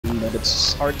but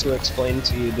it's hard to explain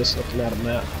to you just looking at a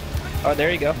map. Oh,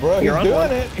 there you go. Bro, You're he's on one.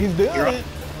 doing it. He's doing it.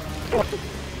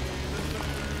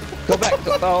 Go back.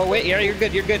 Oh, wait. Yeah, you're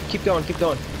good. You're good. Keep going. Keep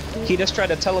going. He just tried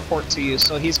to teleport to you,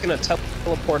 so he's gonna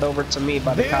teleport over to me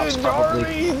by the cops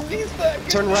probably.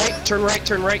 Turn right. Turn right.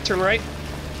 Turn right. Turn right.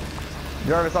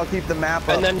 Jarvis, I'll keep the map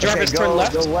up. And then Jarvis, okay, turn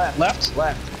left. Go left. Left.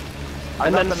 Left.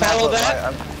 And then follow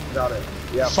that. I got it.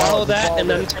 Yeah. Follow that and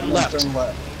then turn left. Turn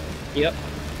left. Yep.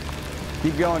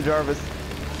 Keep going, Jarvis.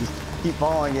 Just keep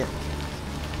following it.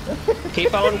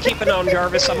 Keep on keeping on,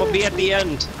 Jarvis. I'm gonna be at the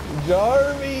end.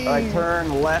 Jarvis! Alright,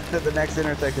 turn left at the next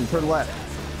intersection. Turn left.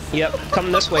 Yep,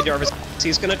 come this way, Jarvis.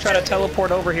 He's gonna try to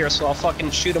teleport over here, so I'll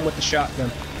fucking shoot him with the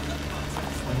shotgun.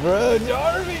 Bro,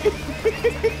 Jarvis!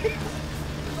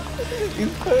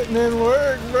 He's putting in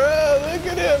work, bro. Look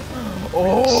at him.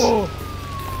 Oh!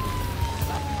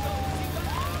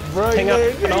 Bro, Hang on,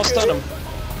 and I'll stun him.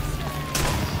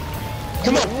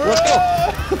 Come on, let's go!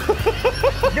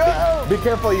 Go! Be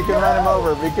careful, you can run him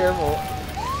over. Be careful.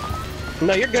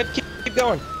 No, you're good. Keep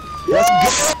going. Let's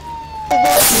go!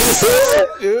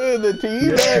 Dude, the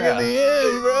teabag at the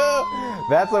end, bro.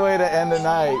 That's the way to end the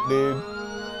night, dude.